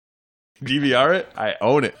DVR it, I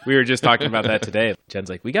own it. We were just talking about that today. Jen's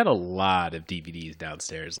like, we got a lot of DVDs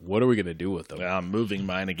downstairs. What are we going to do with them? Well, I'm moving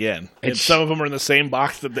mine again. And some of them are in the same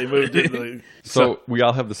box that they moved in. So we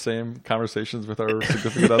all have the same conversations with our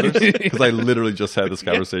significant others? Because I literally just had this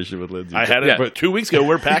conversation with Lindsay. I had it but 2 weeks ago.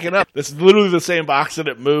 We're packing up. This is literally the same box that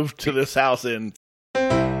it moved to this house in.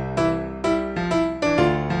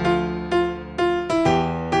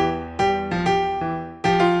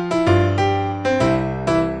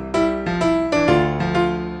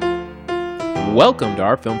 Welcome to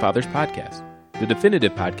our Film Fathers Podcast, the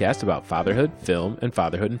definitive podcast about fatherhood, film, and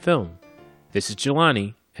fatherhood in film. This is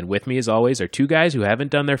Jelani, and with me as always are two guys who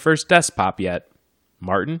haven't done their first desk pop yet,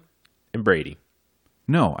 Martin and Brady.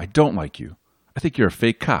 No, I don't like you. I think you're a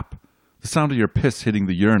fake cop. The sound of your piss hitting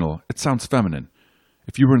the urinal, it sounds feminine.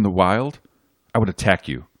 If you were in the wild, I would attack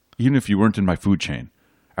you. Even if you weren't in my food chain,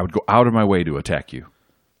 I would go out of my way to attack you.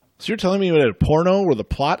 So you're telling me you had a porno where the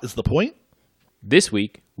plot is the point? This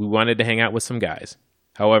week, we wanted to hang out with some guys.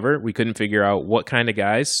 However, we couldn't figure out what kind of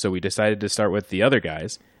guys, so we decided to start with the other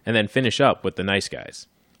guys and then finish up with the nice guys.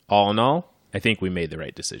 All in all, I think we made the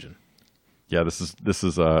right decision. Yeah, this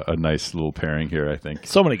is a nice little pairing here, I think.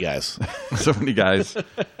 So many guys. So many guys.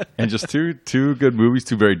 And just two good movies,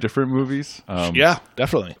 two very different movies. Yeah,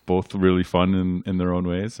 definitely. Both really fun in their own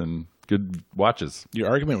ways and good watches. Your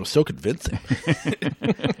argument was so convincing.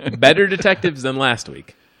 Better detectives than last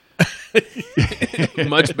week.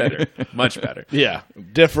 Much better. Yeah,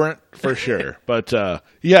 different for sure. But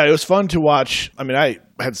yeah, it was fun to watch. I mean, I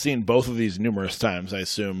had seen both of these numerous times. I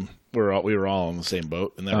assume we were all in the same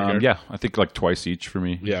boat in that regard. Yeah, I think like twice each for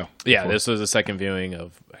me. Yeah. This was a second viewing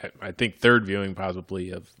of, I think third viewing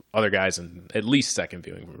probably of other guys, and at least second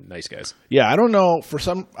viewing from Nice Guys. Yeah, I don't know. For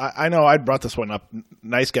some, I know I brought this one up.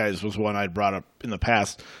 Nice Guys was one I'd brought up in the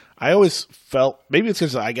past. I always felt, maybe it's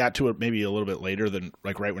because I got to it maybe a little bit later than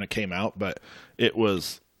like right when it came out, but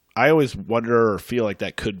I always wonder or feel like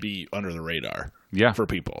that could be under the radar for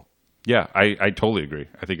people. Yeah, I totally agree.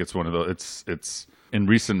 I think it's one of the, it's in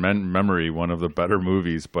recent memory, one of the better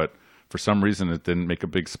movies, but for some reason it didn't make a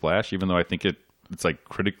big splash, even though I think it's like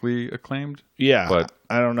critically acclaimed. Yeah, but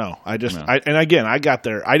I don't know. I got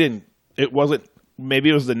there. Maybe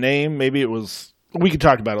it was the name, maybe it was, we could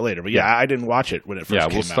talk about it later, but I didn't watch it when it first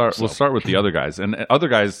came out. We'll start with the other guys. And other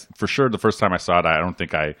guys, for sure, the first time I saw it, I don't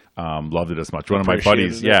think I loved it as much. One of my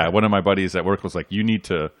buddies at work was like, you need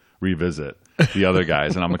to revisit the other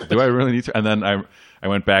guys. And I'm like, do I really need to? And then I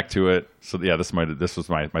went back to it. So yeah, this was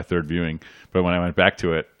my third viewing. But when I went back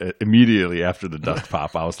to it, immediately after the duck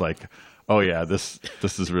pop, I was like, oh yeah, this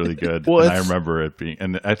is really good. Well, and I remember it being,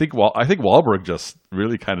 and I think Wahlberg just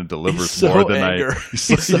really kind of delivers more than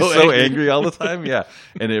he's so angry all the time. Yeah,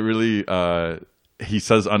 and it really he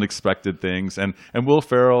says unexpected things, and Will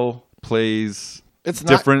Ferrell plays. It's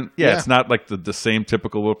different. It's not like the same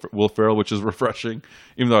typical Will Ferrell, which is refreshing.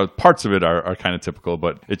 Even though parts of it are kind of typical,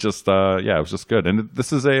 but it just it was just good. And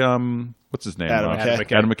this is a what's his name? Adam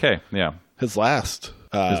McKay. Yeah, his last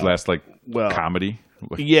comedy.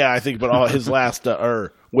 Yeah, I think, but all his last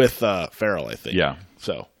with Ferrell, I think. Yeah.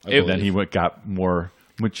 So then he got more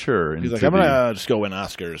mature. He's like, I'm gonna just go win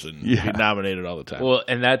Oscars and be nominated all the time. Well,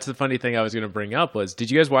 and that's the funny thing I was going to bring up was, did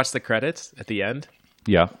you guys watch the credits at the end?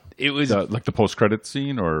 Yeah. It was like the post-credits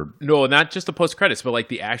scene, or no, not just the post-credits, but like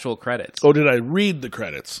the actual credits. Oh, did I read the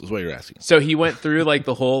credits? Is what you're asking. So he went through like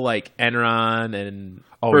the whole like Enron and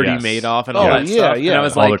Bernie Madoff and all that stuff. Yeah. And I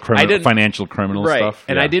was all like, the financial criminal stuff.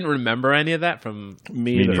 And I didn't remember any of that from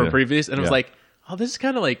previous. And I was like, oh, this is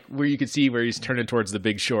kind of like where you could see where he's turning towards the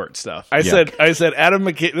Big Short stuff. I said Adam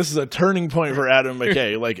McKay, this is a turning point for Adam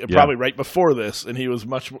McKay, like probably right before this, and he was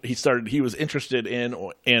interested in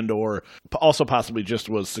or also possibly just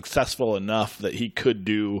was successful enough that he could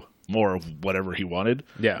do more of whatever he wanted.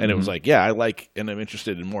 Yeah. And it was like, I like and I'm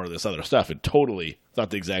interested in more of this other stuff, and totally thought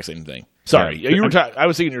the exact same thing. Sorry, I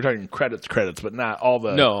was thinking you were talking credits, but not all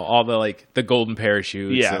the like the golden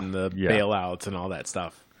parachutes and the bailouts and all that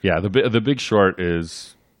stuff. Yeah, the Big Short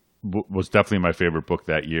was definitely my favorite book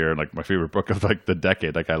that year, like my favorite book of like the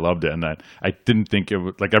decade. Like I loved it, and I didn't think it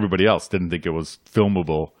was, like everybody else didn't think it was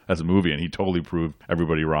filmable as a movie, and he totally proved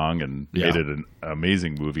everybody wrong and made it an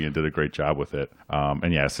amazing movie and did a great job with it.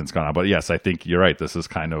 And since gone on, but yes, I think you're right. This is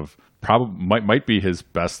kind of might be his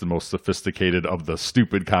best and most sophisticated of the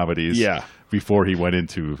stupid comedies. Yeah. Before he went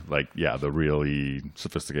into the really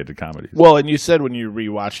sophisticated comedies. Well, and you said when you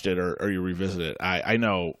rewatched it or you revisit it, I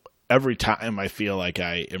know every time I feel like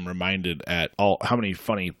I am reminded at all how many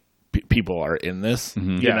funny people are in this.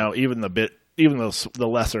 Mm-hmm. You know, even the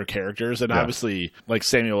lesser characters, and obviously like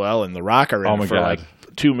Samuel L. and The Rock are in for like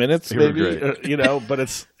 2 minutes, maybe. But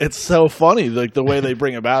it's so funny, like the way they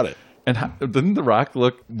bring about it. And didn't The Rock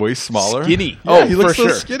look way smaller? Skinny. Yeah, he looks for so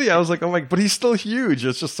sure. skinny. I was like, oh my, but he's still huge.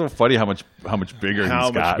 It's just so funny how much bigger How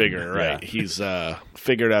he's much gotten. bigger, right? Yeah. He's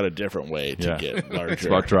figured out a different way to Yeah. get larger. It's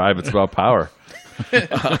about drive. It's about power.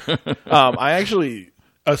 I actually,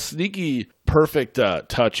 a sneaky perfect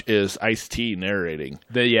touch is Ice-T narrating.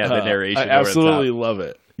 The narration. I absolutely love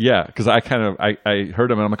it. Yeah, because I heard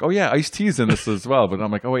him and I'm like, oh yeah, Ice-T's in this as well. But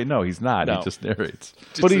I'm like, oh wait, no, he's not. No. He just narrates.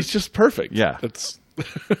 But he's just perfect. Yeah. It's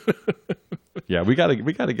Yeah, we gotta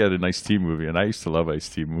get an Ice-T movie, and I used to love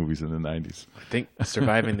Ice-T movies in the '90s. I think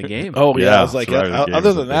Surviving the Game. oh yeah. Yeah, I was like, Surviving the Game other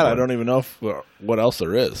is a than big that, I one. don't even know what else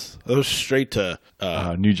there is. It was straight to.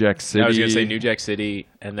 New Jack City. I was going to say New Jack City,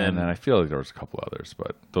 and and then then I feel like there was a couple others,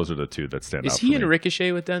 but those are the two that stand out. is he for in me.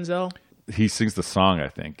 Ricochet with Denzel? He sings the song, I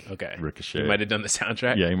think. Okay, Ricochet. He might have done the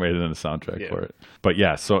soundtrack. Yeah, he made it in the soundtrack Yeah. for it. But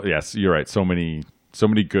yeah, so yes, you're right. So many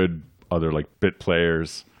good other like bit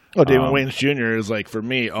players. Oh, Damon Wayans Jr. is like for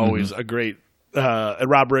me always a great. And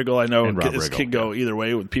Rob Riggle, I know And Rob this Riggle, can go either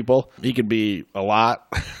way with people. He can be a lot.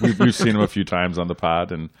 We've seen him a few times on the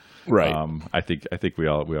pod, and Right. I think we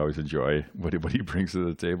always enjoy what he brings to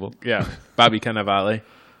the table. Yeah. Bobby Cannavale.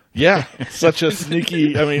 Yeah, such a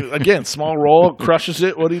sneaky. I mean, again, small role, crushes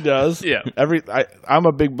it. What he does. Yeah. I'm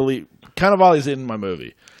a big believer. Cannavale's in my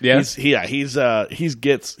movie. Yeah? He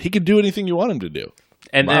can do anything you want him to do.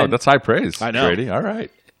 And Wow, then that's high praise. I know. Grady. All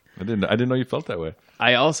right. I didn't know you felt that way.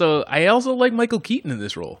 I also like Michael Keaton in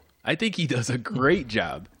this role. I think he does a great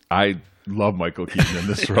job. I love Michael Keaton in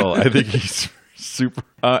this role. I think he's super.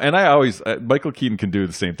 And I always Michael Keaton can do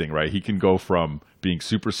the same thing, right? He can go from being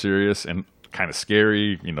super serious and kind of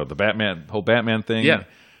scary, the whole Batman thing. Yeah.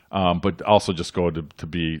 But also just go to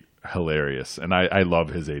be hilarious. And I love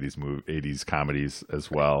his 80s comedies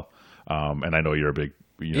as well. And I know you're a big.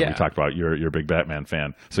 We talked about you're a big Batman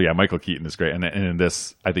fan. So yeah, Michael Keaton is great. And in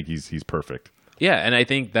this, I think he's perfect. Yeah, and I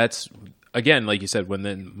think that's, again, like you said, when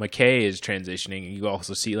then McKay is transitioning, you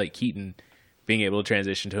also see like Keaton being able to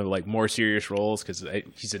transition to like more serious roles because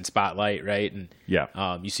he's in Spotlight, right? And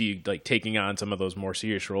Yeah. you see like taking on some of those more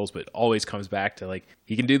serious roles, but always comes back to like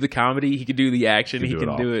he can do the comedy, he can do the action, he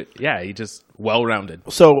can do it. Yeah, he just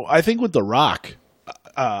well-rounded. So I think with The Rock,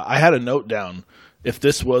 I had a note down. If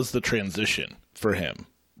this was the transition for him,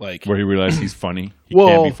 like Where he realized he's funny. He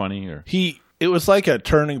Well, can be funny. Or it was like a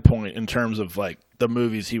turning point in terms of like the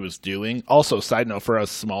movies he was doing. Also, side note, for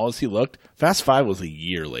as small as he looked, Fast 5 was a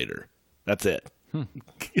year later. That's it.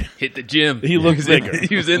 Hit the gym. He looked bigger.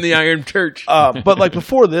 He was in the Iron Church. But like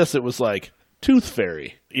before this, it was like Tooth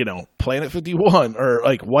Fairy, Planet 51, or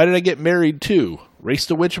like Why Did I Get Married Too? Race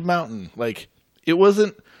to Witch Mountain. Like it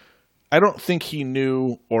wasn't. I don't think he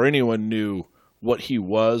knew or anyone knew what he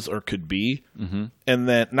was or could be. Mm-hmm. And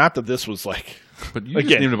then, not that this was like. But you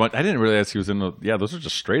just named a bunch. I didn't realize he was in the. Yeah, those are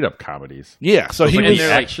just straight up comedies. Yeah, so he And was. they're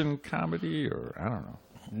like- Action comedy, or I don't know.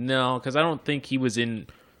 No, because I don't think he was in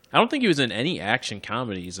any action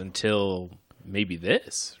comedies until maybe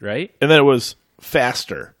this, right? And then it was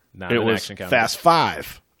Faster. Not it an was action comedy. Fast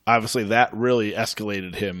 5. Obviously, that really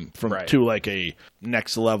escalated him to like a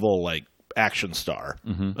next level like action star.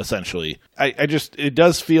 Essentially, it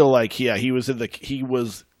does feel like he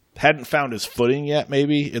was hadn't found his footing yet,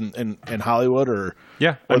 maybe in Hollywood or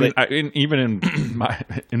Yeah, even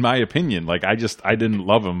in my opinion, like I didn't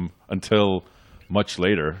love him until much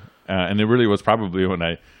later, and it really was probably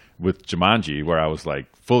with Jumanji where I was like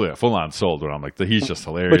full on sold. Where I'm like, he's just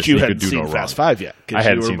hilarious. But you He hadn't could do seen no Fast wrong. 5 yet. 'Cause I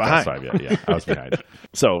hadn't you were seen behind. Fast 5 yet. Yeah, I was behind.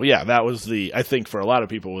 So yeah, that was I think for a lot of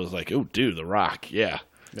people was like, oh, dude, The Rock, yeah,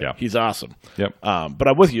 he's awesome. Yep. But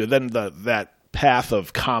I'm with you. Then that path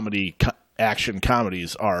of comedy, action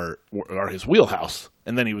comedies are his wheelhouse,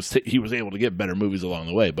 and then he was able to get better movies along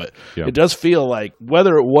the way. But it does feel like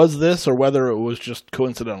whether it was this or whether it was just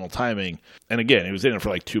coincidental timing. And again, he was in it for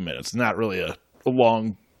like 2 minutes, not really a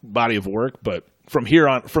long body of work. But from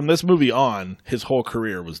this movie on, his whole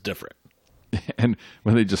career was different. And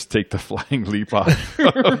when they just take the flying leap off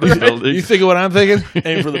of the building, You think of what I'm thinking?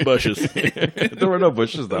 Aim for the bushes. there were no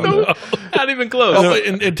bushes though. Not even close. Oh,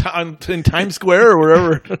 in Times Square or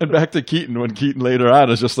wherever. And back to Keaton, when Keaton later on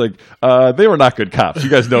is just like, they were not good cops. You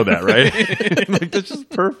guys know that, right? Like that's just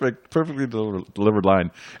perfectly delivered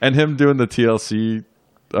line. And him doing the TLC,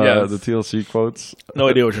 the TLC quotes, No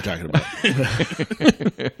idea what you're talking about.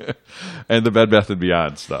 and the Bed Bath and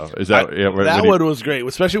Beyond stuff. Is that That one was great,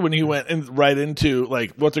 especially when he went right into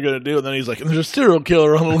like what they're going to do, and then he's like, "And there's a serial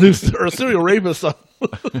killer on the loose, or a serial rapist on."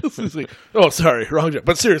 He's like, oh, sorry, wrong job.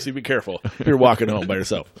 But seriously, be careful if you're walking home by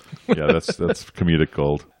yourself. Yeah, that's comedic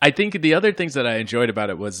gold. I think the other things that I enjoyed about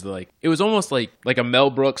it was like it was almost like a Mel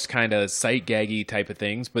Brooks kind of sight gaggy type of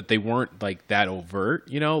things, but they weren't like that overt,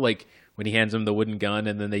 Like when he hands him the wooden gun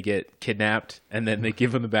and then they get kidnapped and then they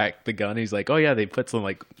give him back the gun. He's like, oh yeah, they put some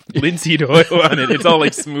like linseed oil on it. It's all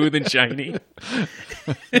like smooth and shiny.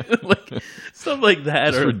 Like stuff like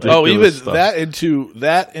that. Or, even stuff.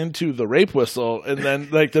 that into the rape whistle, and then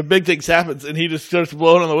like the big things happens and he just starts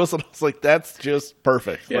blowing on the whistle. It's like, that's just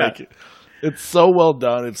perfect. Yeah. Like, it's so well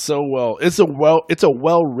done. It's a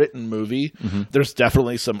well written movie. Mm-hmm. There's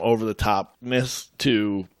definitely some over the topness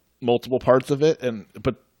to multiple parts of it,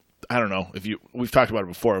 but I don't know if we've talked about it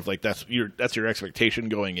before. If like that's your expectation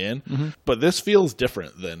going in, mm-hmm. but this feels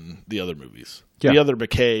different than the other movies, the other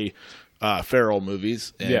McKay, Farrell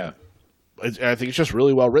movies. And I think it's just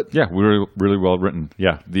really well written. Yeah, really, really well written.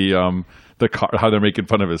 Yeah, the car, how they're making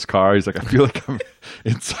fun of his car. He's like, I feel like I'm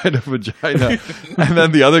inside a vagina, and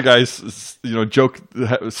then the other guys, joke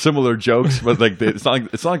similar jokes, but like it's not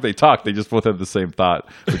like they talk. They just both have the same thought,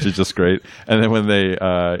 which is just great. And then when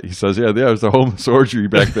he says, yeah, there's a homeless orgy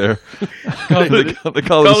back there. they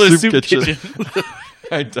call it a soup kitchen.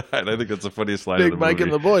 I died. I think that's the funniest line Big of the Mike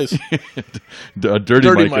movie. and the Boys.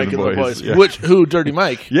 Dirty Mike and the Boys. Yeah. Who Dirty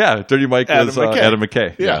Mike? Yeah, Dirty Mike was Adam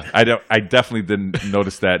McKay. Yeah. I definitely didn't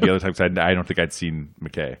notice that the other times. I don't think I'd seen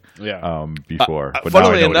McKay before. But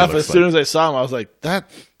funnily enough, as soon as I saw him, I was like,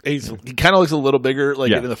 he kind of looks a little bigger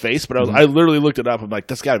in the face, but I literally looked it up. I'm like,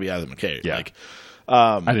 that's got to be Adam McKay. Yeah. Like,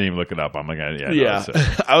 I didn't even look it up. I'm like, yeah.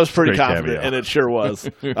 I was pretty confident, and it sure was.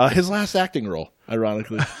 His last acting role,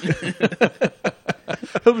 ironically.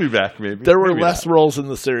 He'll be back, maybe. There were less roles in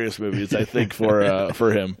the serious movies, I think, for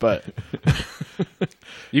him. But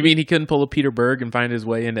you mean he couldn't pull a Peter Berg and find his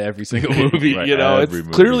way into every single movie? Right, it's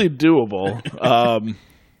movie. Clearly doable.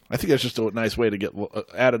 I think that's just a nice way to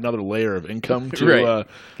add another layer of income to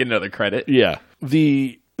get another credit. Yeah,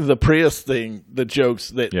 the Prius thing, the jokes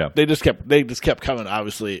that they just kept coming.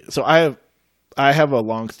 Obviously, so I have a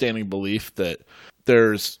long-standing belief that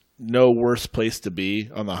there's no worse place to be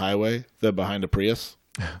on the highway than behind a Prius.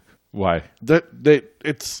 Why? They're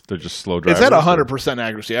just slow drivers. It's at 100%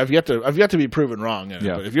 accuracy. I've yet to be proven wrong.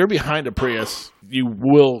 But if you're behind a Prius, you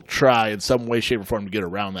will try in some way, shape, or form to get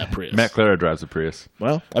around that Prius. Matt Clara drives a Prius.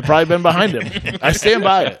 Well, I've probably been behind him. I stand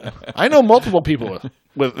by it. I know multiple people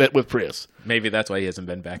with Prius. Maybe that's why he hasn't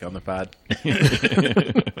been back on the pod.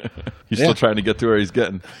 He's still trying to get to where he's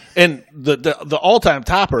getting. And the all-time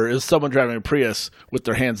topper is someone driving a Prius with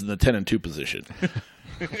their hands in the 10 and 2 position.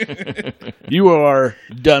 You are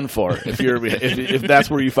done for if that's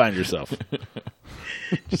where you find yourself.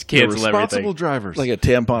 Just cancel responsible everything. Drivers, like a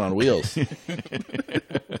tampon on wheels. You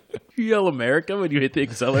yell America when you hit the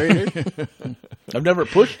accelerator. I've never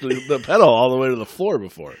pushed the pedal all the way to the floor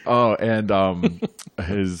before. Oh, and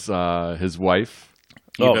his wife.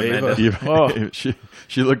 Eva.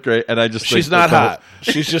 She looked great, and she's not hot.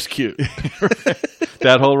 She's just cute.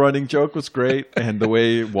 That whole running joke was great, and the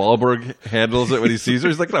way Wahlberg handles it when he sees her,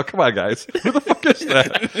 he's like, "No, come on, guys, who the fuck is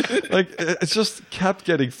that?" Like, it just kept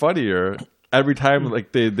getting funnier every time.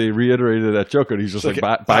 Like they reiterated that joke, and he's just like,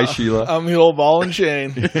 "Bye, Sheila." I'm the old ball and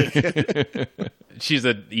chain. She's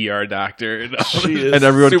an ER doctor. She is. And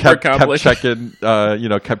everyone kept checking,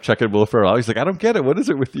 kept checking Will Ferrell. He's like, I don't get it. What is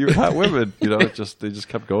it with you hot women? They just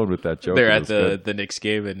kept going with that joke. They're at the Knicks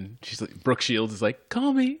game, and she's like, Brooke Shields is like,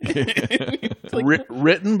 call me.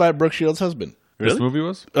 Written by Brooke Shields' husband. Really? This movie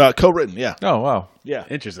was co-written. Yeah. Oh wow. Yeah.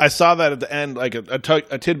 Interesting. I saw that at the end, like a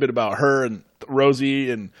tidbit about her and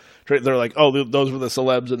Rosie, and they're like, oh, those were the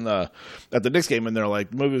celebs at the Knicks game, and they're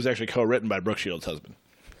like, the movie was actually co-written by Brooke Shields' husband.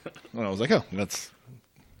 And I was like, oh, that's.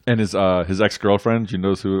 And his ex-girlfriend, you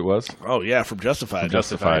know who it was? Oh yeah, from Justified.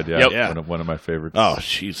 Justified, yeah. Yep. Yeah. One of my favorites. Oh,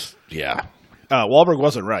 Wahlberg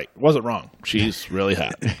wasn't wrong. She's really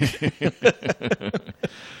hot.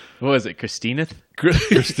 What was it, Christineth?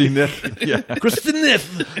 Christineth. Yeah.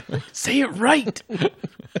 Christineth. Say it right.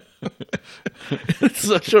 It's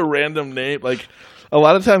such a random name. Like, a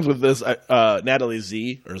lot of times with this, Natalie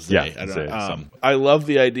Z or Z. Yeah, I don't know. I love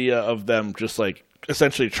the idea of them just like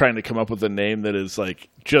essentially trying to come up with a name that is like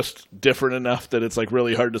just different enough that it's like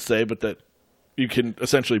really hard to say, but that you can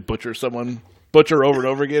essentially butcher over and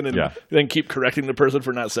over again, and then keep correcting the person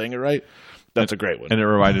for not saying it right. That's a great one. And it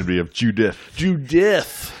reminded me of Judith.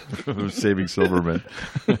 Of Saving Silverman.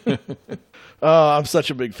 I'm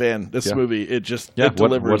such a big fan. This movie, it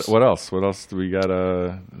delivers. What else? What else do we got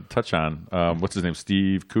to touch on? What's his name?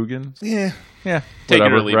 Steve Coogan? Yeah. Take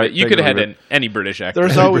it or leave it. You could have had any British actor.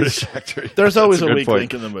 There's always a weak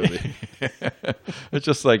link in the movie. It's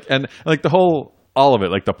just like, and like all of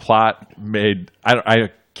it, like the plot made, I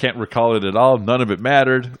can't recall it at all. None of it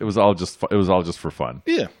mattered. It was all just for fun.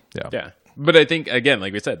 Yeah. Yeah. But I think, again,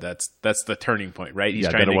 like we said, that's the turning point, right? He's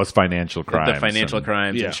trying that it was financial crimes. The financial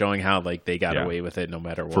crimes yeah. and showing how like they got away with it no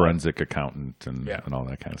matter what. Forensic accountant and all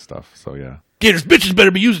that kind of stuff. So, yeah. Gators bitches better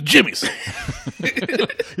be using Jimmy's.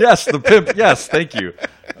 Yes, the pimp. Yes, thank you.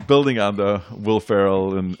 Building on the Will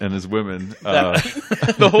Ferrell and his women.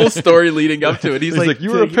 The whole story leading up to it. He's like, you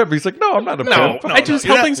were a pimp. He's like, no, I'm not a pimp. I just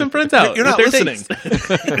helping some friends out. You're not listening.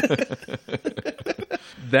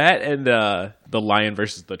 That and the lion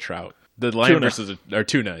versus the trout. The lion versus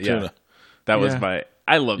tuna. Yeah, Tuna. that was my.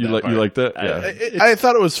 I love that. You like that? Yeah. I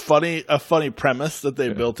thought it was funny, a funny premise that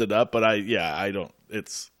they built it up, but I don't.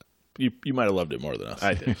 It's you might have loved it more than us.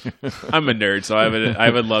 I did. I'm a nerd, so I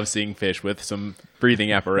would love seeing fish with some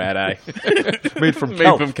breathing apparatus Made from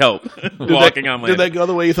kelp. Walking on land. Did that go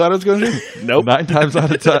the way you thought it was going to? Nope. 9 times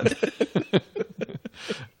out of 10.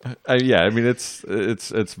 I mean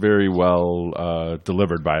it's very well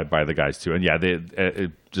delivered by the guys too, and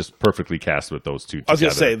it just perfectly cast with those two together. I was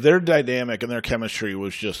gonna say their dynamic and their chemistry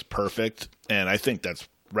was just perfect, and I think that's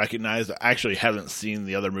recognized. I actually haven't seen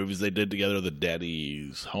the other movies they did together. The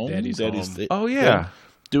Daddy's Home. Oh yeah.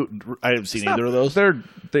 Dude, I haven't seen either of those.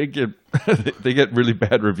 They get really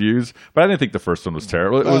bad reviews, but I didn't think the first one was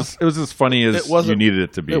terrible. It was as funny as you needed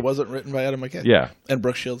it to be. It wasn't written by Adam McKay. Yeah, and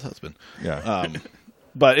Brooke Shields' husband. Yeah,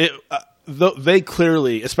 but they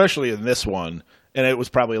clearly, especially in this one, and it was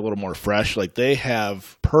probably a little more fresh. Like they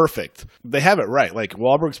have it right. Like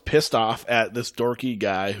Wahlberg's pissed off at this dorky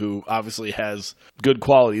guy who obviously has good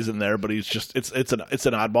qualities in there, but he's just it's an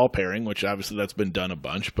oddball pairing, which obviously that's been done a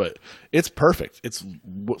bunch, but it's perfect. It's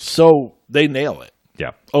so they nail it.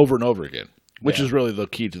 Yeah, over and over again, which is really the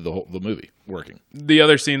key to the movie working. The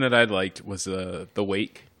other scene that I liked was the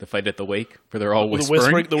fight at the wake, where they're all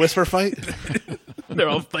whispering. The whisper fight. They're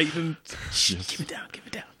all fighting. Keep it down.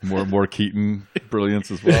 More Keaton brilliance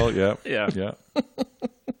as well. Yeah, yeah.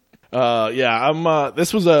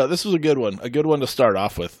 This was a good one. A good one to start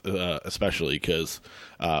off with, especially because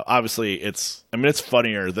obviously it's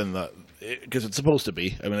funnier than because it's supposed to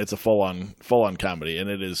be. I mean, it's a full on comedy, and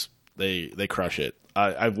it is. They crush it.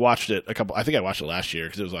 I've watched it I think I watched it last year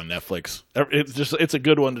because it was on Netflix. It's a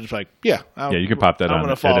good one to just like you can pop that on. I'm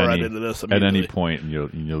going to fall right into this at any point, and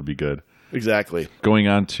you'll be good. Exactly. Going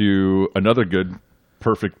on to another good,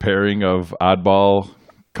 perfect pairing of oddball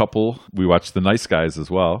couple. We watched The Nice Guys as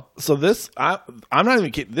well. So this, I'm not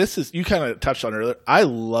even kidding. This is, you kind of touched on it earlier. I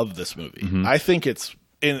love this movie. Mm-hmm. I think it's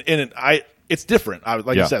it's different,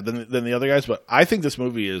 you said, than the other guys. But I think this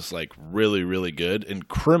movie is like really, really good and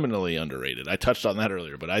criminally underrated. I touched on that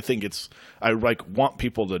earlier, but I think I want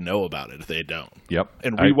people to know about it if they don't. Yep.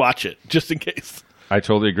 And rewatch it just in case. I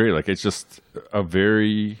totally agree. Like it's just a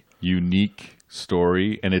very unique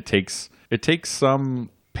story, and it takes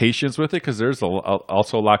some patience with it because there's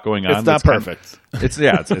also a lot going on. It's not perfect. It's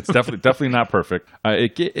definitely not perfect.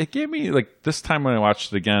 It gave me, like, this time when I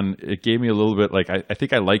watched it again, it gave me a little bit like I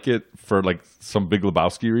think I like it for like some Big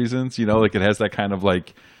Lebowski reasons. You know, like it has that kind of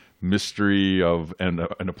like mystery of and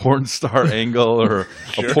a porn star angle or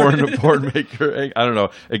a porn maker. I don't know.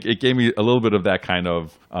 It gave me a little bit of that kind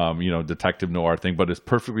of detective noir thing, but it's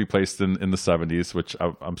perfectly placed in the 70s, which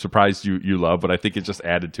I'm surprised you love, but I think it just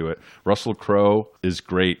added to it. Russell Crowe is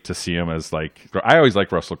great to see him as like. I always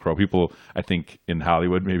like Russell Crowe. People, I think, in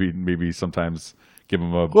Hollywood maybe sometimes give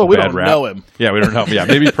him a bad rap. We don't know him. Yeah, we don't know him. Yeah,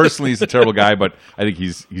 maybe personally he's a terrible guy, but I think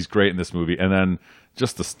he's great in this movie. And then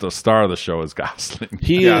just the star of the show is Gosling.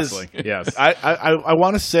 He Gosling. is. Yes. I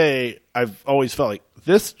want to say I've always felt like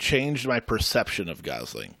this changed my perception of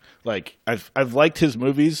Gosling. Like I've liked his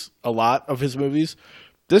movies, a lot of his movies.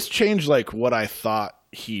 This changed like what I thought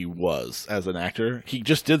he was as an actor. He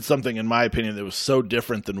just did something, in my opinion, that was so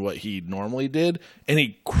different than what he normally did, and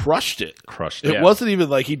he crushed it. It wasn't even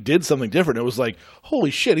like he did something different. It was like,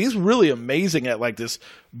 holy shit, he's really amazing at like this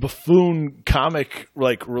buffoon comic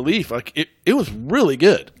like relief. Like it was really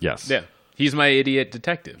good. Yes. Yeah. He's my idiot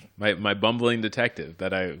detective, my bumbling detective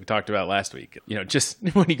that I talked about last week. You know, just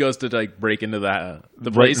when he goes to like break into the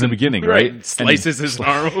place in the beginning, right? Slices his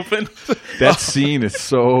arm open. That scene is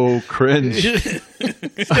so cringe.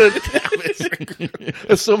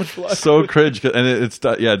 It's so much blood. So cringe, and it's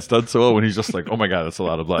done so well when he's just like, oh my god, that's a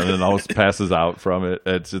lot of blood, and then almost passes out from it.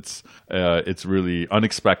 It's really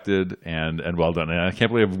unexpected and well done, and I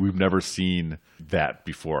can't believe we've never seen that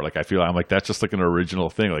before. Like I feel I'm like that's just like an original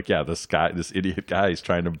thing. Like this idiot guy is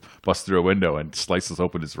trying to bust through a window and slices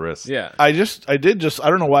open his wrist. Yeah. I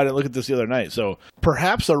don't know why I didn't look at this the other night. So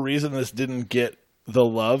perhaps a reason this didn't get the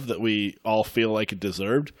love that we all feel like it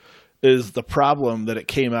deserved is the problem that it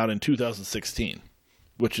came out in 2016,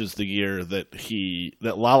 which is the year that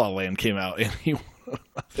La La Land came out,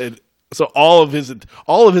 and So all of his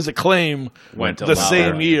acclaim Went to the La La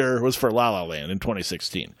same Land. year was for La La Land in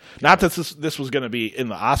 2016. Not that this was going to be in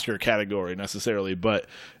the Oscar category necessarily, but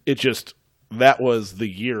it just that was the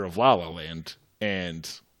year of La La Land, and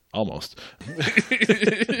almost.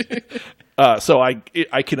 So I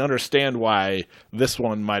can understand why this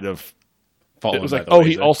one might have. It was like,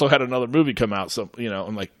 he also had another movie come out. So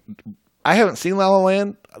I'm like, I haven't seen La La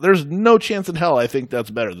Land. There's no chance in hell I think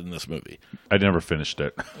that's better than this movie. I never finished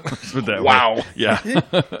it. Put that Wow. way. Yeah.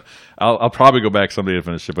 I'll probably go back someday to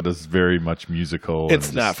finish it, but it's very much musical.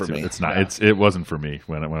 It's not for me. It's not. No. It wasn't for me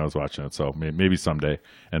when I was watching it. So maybe someday,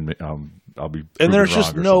 and I'll be. And there's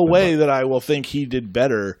just no way that I will think he did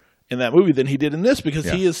better in that movie than he did in this, because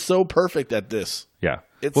he is so perfect at this. Yeah.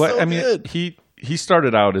 It's so good. He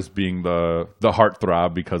started out as being the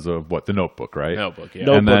heartthrob because of The Notebook, right? Notebook, yeah.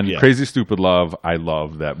 And then Crazy Stupid Love, I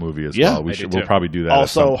love that movie as well. We'll probably do that.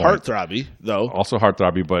 Also at some point. heartthrobby, though. Also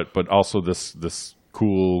heartthrobby, but also this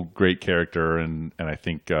cool, great character, and I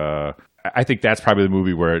think that's probably the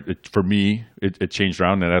movie where for me it changed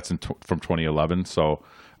around, and that's from 2011. So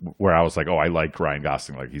where I was like, I like Ryan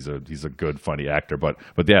Gosling, like he's a good, funny actor. But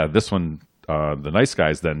yeah, this one, The Nice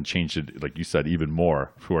Guys, then changed it, like you said, even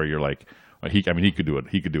more, where you're like. He could do it.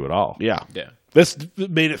 He could do it all. Yeah. Yeah. This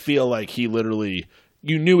made it feel like he literally,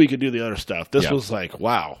 you knew he could do the other stuff. This was like,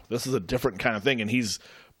 wow, this is a different kind of thing. And he's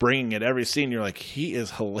bringing it every scene. You're like, he is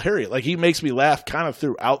hilarious. Like, he makes me laugh kind of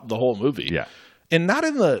throughout the whole movie. Yeah. And not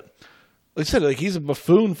in the, like I said, like he's a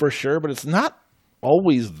buffoon for sure, but it's not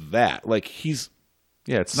always that. Like he's.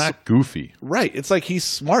 Yeah, it's not goofy. Right. It's like he's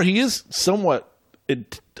smart. He is somewhat, I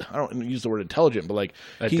don't use the word intelligent, but like.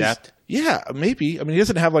 Adept? Yeah, maybe. I mean, he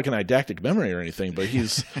doesn't have like an eidetic memory or anything, but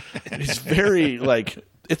he's very like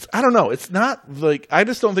I don't know. It's not like, I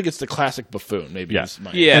just don't think it's the classic buffoon. Maybe.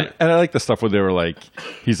 Yeah. And I like the stuff where they were like,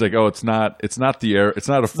 he's like, it's not the air, it's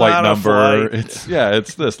not a flight number. It's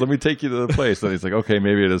this. Let me take you to the place. And he's like, okay,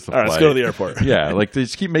 maybe it is the flight. All right, let's go to the airport. Yeah, like they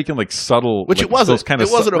just keep making like subtle, which like, it wasn't.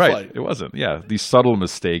 It wasn't a right, flight. It wasn't. Yeah, these subtle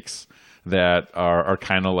mistakes that are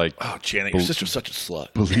kind of like, oh, Janet, your sister's such a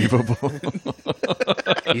slut. Believable.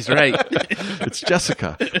 He's right. It's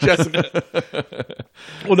Jessica.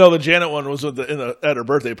 Well, no, the Janet one was at her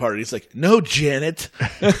birthday party. He's like, no, Janet.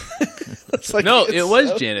 It's like, no, it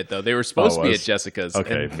was Janet though. They were supposed to be at Jessica's.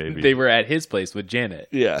 Okay, maybe they were at his place with Janet.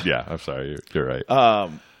 Yeah. I'm sorry, you're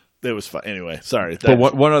right. It was fun. Anyway, sorry. But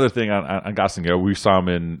one other thing on Gosling, we saw him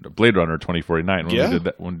in Blade Runner 2049 when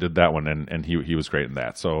we did that one, and he was great in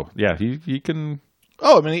that. So yeah, he can.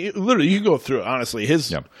 Oh, I mean, literally, you can go through it. Honestly,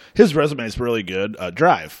 his resume is really good.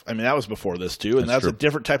 Drive. I mean, that was before this too, and that's a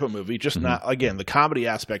different type of movie. Just not, again, the comedy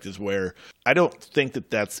aspect is where I don't think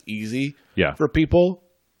that's easy for people,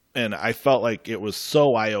 and I felt like it was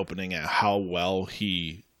so eye opening at how well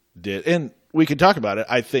he did. And we can talk about it.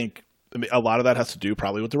 I think. I mean, a lot of that has to do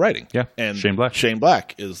probably with the writing. Yeah, and Shane Black. Shane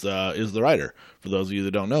Black is the writer. For those of you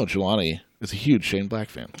that don't know, Jelani is a huge Shane Black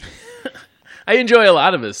fan. I enjoy a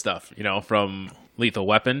lot of his stuff. From Lethal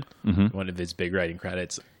Weapon, one of his big writing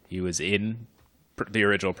credits. He was in the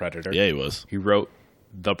original Predator. Yeah, he was. He wrote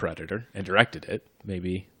The Predator and directed it.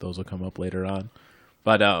 Maybe those will come up later on.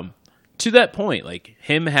 But to that point, like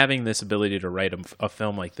him having this ability to write a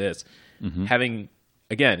film like this, having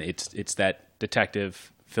again, it's that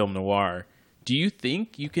detective film noir. Do you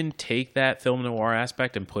think you can take that film noir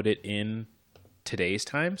aspect and put it in today's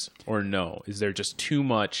times, or no? Is there just too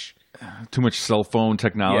much cell phone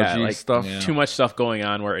technology stuff? Yeah. Too much stuff going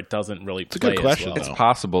on where it doesn't really play. It's a good question. As well. It's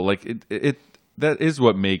possible. Like it that is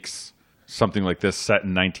what makes something like this set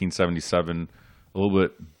in 1977 a little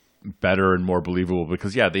bit better and more believable,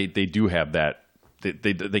 because they do have that.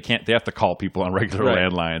 They can't. They have to call people on regular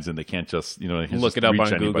landlines, and they can't just look it up on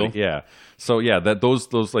Google. Yeah. So that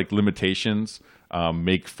those like limitations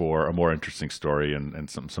make for a more interesting story and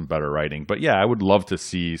some better writing. But I would love to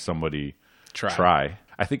see somebody try.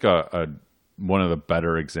 I think one of the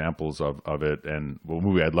better examples of it, and a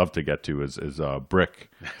movie I'd love to get to is Brick.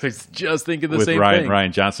 I was just thinking the with same Ryan, thing.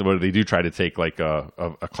 Ryan Johnson, where they do try to take like a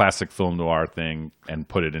classic film noir thing and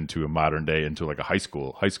put it into a modern day, into like a high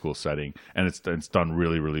school setting, and it's done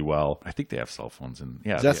really, really well. I think they have cell phones, and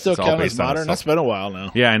does that still count as modern? That's been a while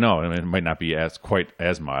now. Yeah, I know. I mean, it might not be quite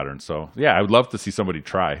as modern. So I would love to see somebody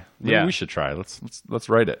try. Maybe we should try. Let's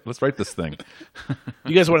write it. Let's write this thing.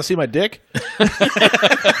 You guys want to see my dick?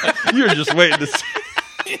 You're just waiting to see.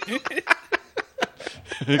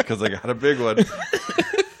 Because I got a big one.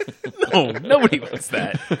 No, nobody wants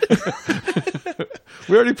that.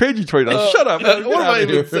 We already paid you $20. Shut up. What am I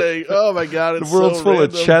even saying? Oh my God. The world's full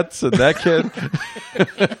of Chets and that kid.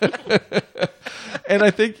 And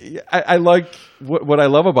I think I like what I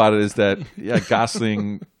love about it is that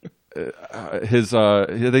Gosling he's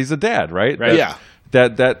a dad, right? Right. Yeah.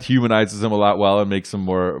 That humanizes him a lot well and makes him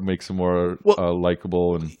more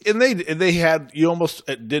likable And they had, you almost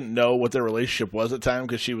didn't know what their relationship was at the time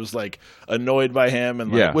because she was like annoyed by him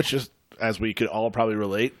and like, Yeah. which is, as we could all probably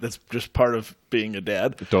relate, that's just part of being a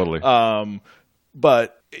dad. totally.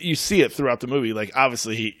 But you see it throughout the movie. Like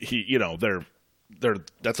obviously he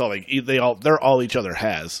that's all they're all each other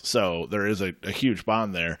has. So there is a huge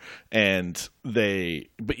bond there. And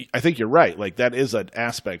but I think you're right. Like that is an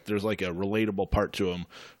aspect. There's like a relatable part to him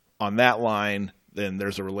on that line. Then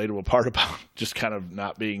there's a relatable part about just kind of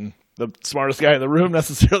not being the smartest guy in the room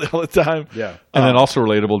necessarily all the time. Yeah. And then also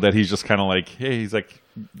relatable that he's just kind of like, hey, he's like,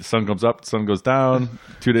 the sun comes up, the sun goes down.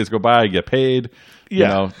 2 days go by, I get paid.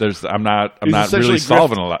 Yeah. I'm not He's really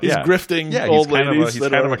solving a lot. He's grifting old old ladies. He's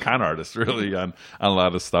kind of a con artist, really, on a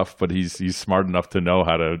lot of stuff. But he's smart enough to know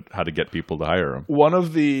how to get people to hire him.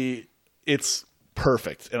 It's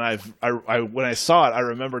perfect. And I when I saw it, I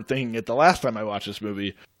remembered thinking it the last time I watched this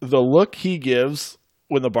movie. The look he gives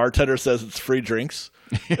when the bartender says it's free drinks.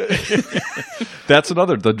 That's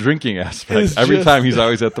the drinking aspect. It's Every time he's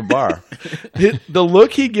always at the bar. The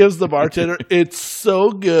look he gives the bartender, it's so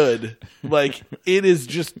good. Like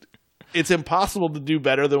it's impossible to do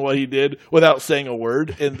better than what he did without saying a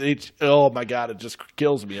word. And oh my God, it just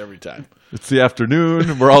kills me every time. It's the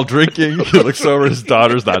afternoon. We're all drinking. He looks over. His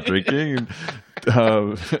daughter's not drinking.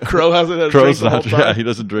 Crow hasn't had a drink Crow's the whole not. time. Yeah, he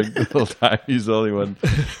doesn't drink the whole time. He's the only one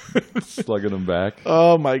slugging him back.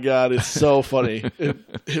 Oh my God, it's so funny.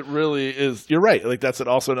 It really is. You're right. Like that's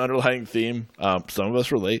also an underlying theme. Some of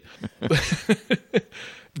us relate.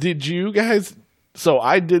 Did you guys? So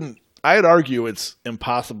I'd argue it's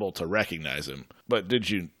impossible to recognize him. But did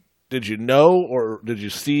you know or did you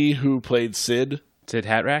see who played Sid? Sid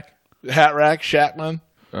Hatrack? Hatrack, Shackman,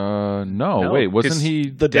 No, wait, wasn't he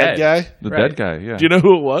the dead guy? the Right. dead guy? Yeah. Do you know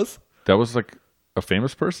who it was? That was like a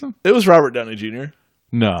famous person? It was Robert Downey Jr.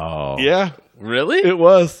 No. Yeah, Really? it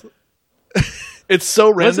was. It's so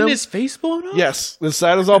random. Wasn't his face blown off? Yes, the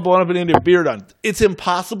side is all blown up and he had a beard on. It's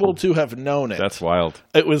impossible to have known it. That's wild.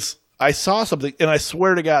 It was. I saw something, and I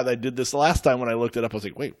swear to God, I did this last time when I looked it up. I was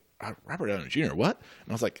like, "Wait, Robert Downey Jr. What?" And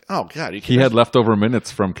I was like, "Oh God, He had leftover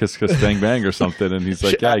minutes from Kiss Kiss Bang Bang or something, and he's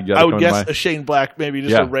like, "Yeah, you got to I would come guess to a Shane Black, maybe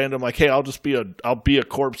just Yeah. a random like, hey, I'll be a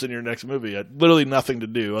corpse in your next movie. I had literally nothing to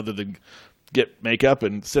do other than get makeup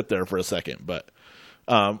and sit there for a second. But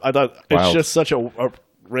I thought it's Wild. just such a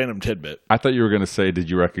random tidbit. I thought you were going to say, did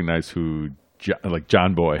you recognize who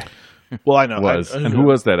John Boy Well, I know was? And who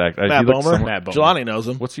was that actor? Matt He looked Bomer. somewhat- Matt Bomer. Jelani knows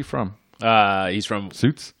him. What's he from? He's from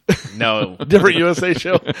Suits? no. Different USA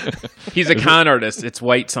show. He's a con artist. It's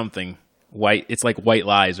White something. White. It's like White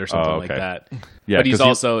Lies or something like okay. that. Yeah, but he's 'cause he-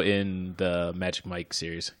 also in the Magic Mike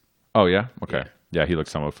series. Oh, yeah? Okay. Yeah, he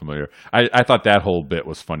looks somewhat familiar. I thought that whole bit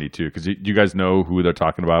was funny, too, because you guys know who they're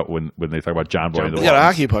talking about when they talk about John Boy. He got a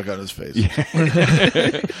hockey puck on his face.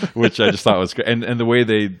 Which I just thought was great. And the way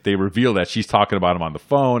they reveal that, she's talking about him on the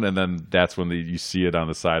phone, and then that's when you see it on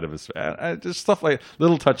the side of his just stuff like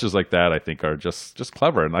little touches like that I think are just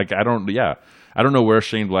clever. And like I don't know where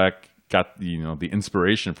Shane Black got the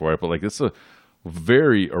inspiration for it, but like it's a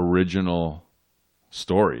very original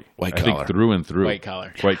story. White I collar. think through and through. White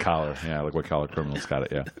collar. White collar. Yeah, like white collar criminals got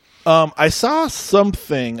it, yeah. I saw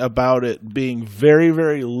something about it being very,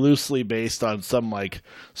 very loosely based on some like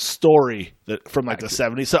story that from like the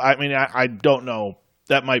 70s. So I mean, I don't know.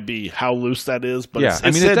 That might be how loose that is, but Yeah,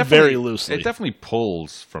 it's said very loosely. It definitely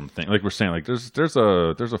pulls from things like we're saying. Like there's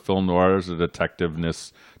a film noir, there's a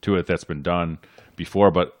detectiveness to it that's been done before,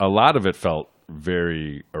 but a lot of it felt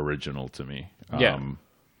very original to me. Yeah.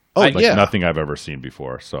 Like yeah. nothing I've ever seen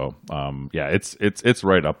before. So yeah, it's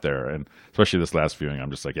right up there, and especially this last viewing,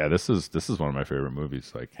 I'm just like, yeah, this is one of my favorite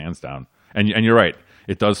movies, like hands down. And you're right,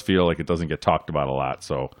 it does feel like it doesn't get talked about a lot.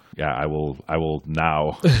 So yeah, I will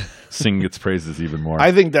now sing its praises even more.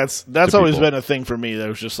 I think that's always people. been a thing for me. That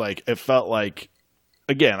was just like it felt like.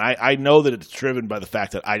 Again, I know that it's driven by the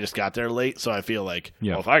fact that I just got there late, so I feel like,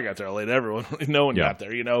 Yeah. well, if I got there late, no one Yeah. got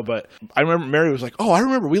there, But I remember Mary was like, "Oh, I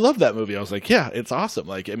remember we loved that movie." I was like, "Yeah, it's awesome."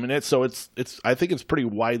 Like, I mean, it's I think it's pretty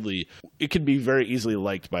widely. It can be very easily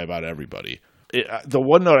liked by about everybody. The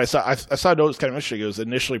one note I saw a note that's kind of interesting. It was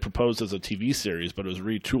initially proposed as a TV series, but it was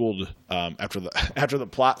retooled after the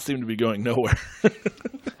plot seemed to be going nowhere.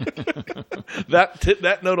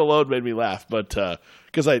 That note alone made me laugh, but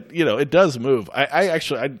because it does move. I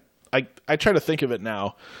actually try to think of it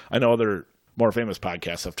now. I know other more famous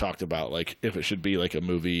podcasts have talked about like if it should be like a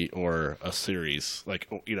movie or a series. Like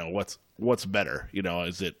what's better?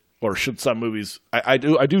 Is it or should some movies? I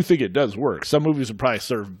do think it does work. Some movies would probably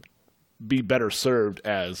be better served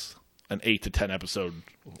as an 8 to 10 episode.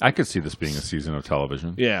 I could see this being a season of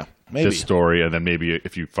television. Yeah, maybe. This story, and then maybe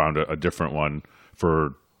if you found a different one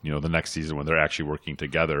for the next season when they're actually working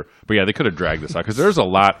together. But yeah, they could have dragged this out because there's a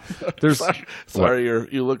lot. There's sorry,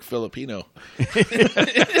 you look Filipino.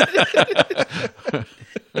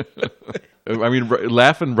 I mean,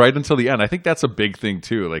 laughing right until the end. I think that's a big thing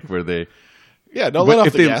too. Like where they. Yeah, don't let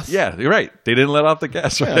off the gas. Yeah, you're right. They didn't let off the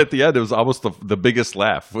gas right at the end. It was almost the biggest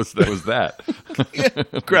laugh. Was that?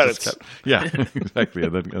 Credits. Yeah, exactly.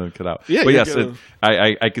 And then cut out. Yeah, but yes,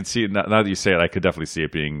 I could see it. Now that you say it, I could definitely see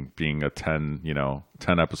it being a 10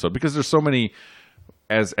 episode because there's so many.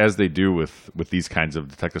 As they do with these kinds of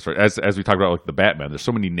detective stories, as we talked about like the Batman, there's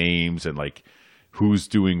so many names and like who's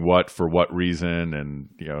doing what for what reason, and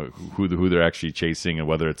who they're actually chasing, and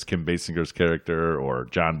whether it's Kim Basinger's character or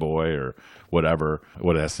John Boy or whatever,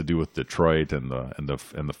 what it has to do with Detroit and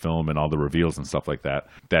the film and all the reveals and stuff like that.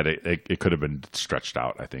 That it could have been stretched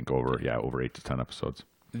out, I think, over 8 to 10 episodes.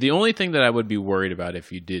 The only thing that I would be worried about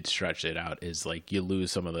if you did stretch it out is like you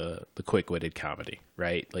lose some of the quick-witted comedy,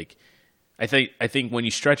 right? Like I think when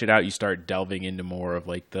you stretch it out, you start delving into more of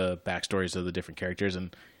like the backstories of the different characters,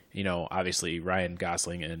 and obviously Ryan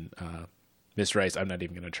Gosling and Miss Rice. I'm not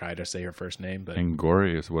even going to try to say her first name, but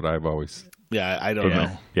Angourie is what I've always. Yeah, I don't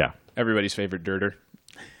know. Yeah, everybody's favorite dirter.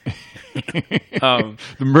 The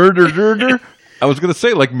murder dirter. I was going to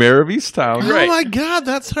say like Mare of Easttown. Right. Oh my God,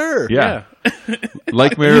 that's her. Yeah.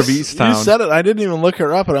 Like Mare of Easttown. You said it. I didn't even look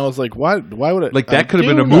her up, and I was like, why would it? Like that could have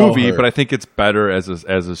been a movie, but I think it's better as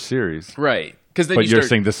a series. Right. But you're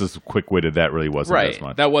saying this is quick-witted. That really wasn't as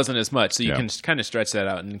much. That wasn't as much. So you can kind of stretch that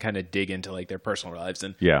out and kind of dig into like their personal lives.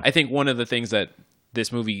 And I think one of the things that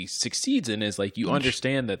this movie succeeds in is like you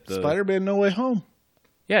understand that the Spider-Man No Way Home.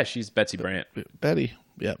 Yeah, she's Betsy Brandt. Betty.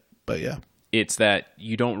 Yeah, but yeah. It's that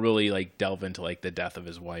you don't really like delve into like the death of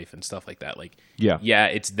his wife and stuff like that. Like, yeah,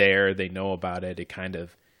 it's there. They know about it. It kind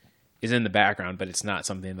of is in the background, but it's not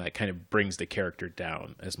something that kind of brings the character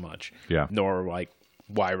down as much. Yeah. Nor like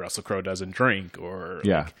why Russell Crowe doesn't drink or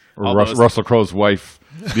Russell Crowe's wife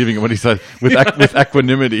leaving him when he said with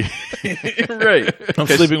equanimity. Right. I'm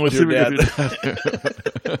sleeping with your dad.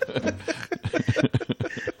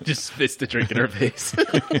 Just spits the drink in her face.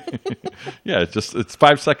 Yeah, it's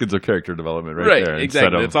 5 seconds of character development right there.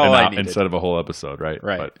 Exactly. That's all I needed. Instead of a whole episode, right?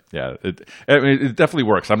 Right. But yeah, it definitely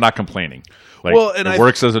works. I'm not complaining. Like, it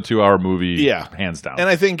works as a 2-hour movie, hands down. And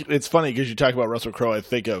I think it's funny because you talk about Russell Crowe. I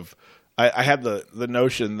think of I had the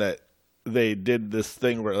notion that they did this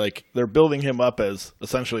thing where like they're building him up as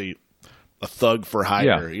essentially a thug for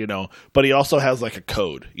hire, but he also has like a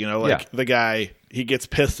code, the guy, he gets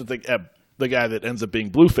pissed at the guy that ends up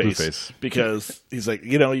being Blueface. Because he's like,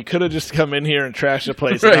 you could have just come in here and trashed the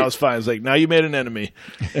place and I was fine. It's like, now you made an enemy.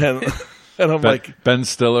 And I'm like... Ben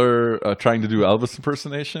Stiller trying to do Elvis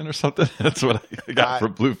impersonation or something? That's what I got for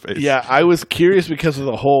Blueface. Yeah, I was curious because of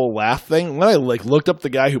the whole laugh thing. When I looked up the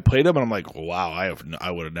guy who played him, and I'm like, wow, I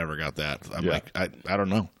would have never got that. I'm like, I don't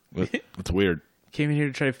know. It's weird. Came in here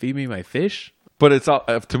to try to feed me my fish? But it's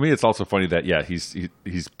to me, it's also funny that,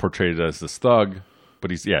 he's portrayed as this thug, but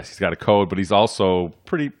he's got a code, but he's also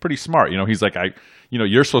pretty smart. He's like,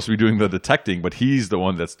 you're supposed to be doing the detecting, but he's the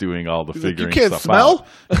one that's doing all the figuring you can't stuff smell?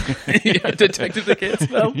 out. Detectives that can't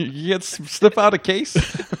smell? You can't sniff out a case?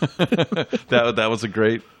 That was a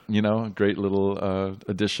great little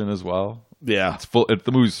addition as well. Yeah. It's full.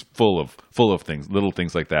 The movie's full of things, little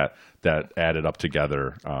things like that added up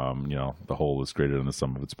together. The whole is greater than the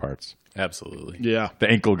sum of its parts. Absolutely. Yeah. The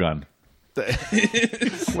ankle gun.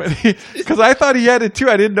 Because I thought he had it too.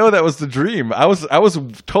 I didn't know that was the dream. I was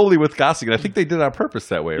totally with Gosling. I think they did it on purpose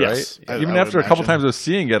that way, yes, right? Even after a couple times of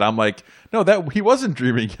seeing it, I'm like, no, that he wasn't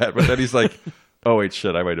dreaming yet. But then he's like, oh wait,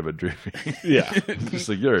 shit, I might have been dreaming. Yeah, just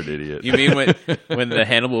like, you're an idiot. You mean when the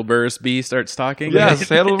Hannibal Buress bee starts talking? Yes,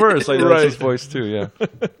 Hannibal Buress. Like that's his voice too. Yeah.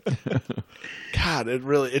 God, it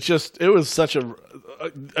was such a.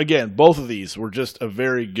 Again, both of these were just a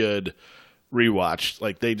very good rewatch.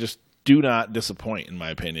 Like they just do not disappoint, in my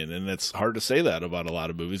opinion, and it's hard to say that about a lot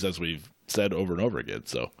of movies, as we've said over and over again.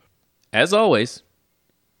 So, as always,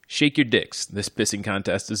 shake your dicks. This pissing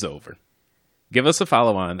contest is over. Give us a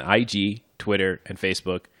follow on IG, Twitter, and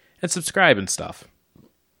Facebook, and subscribe and stuff.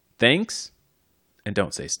 Thanks, and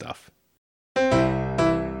don't say stuff.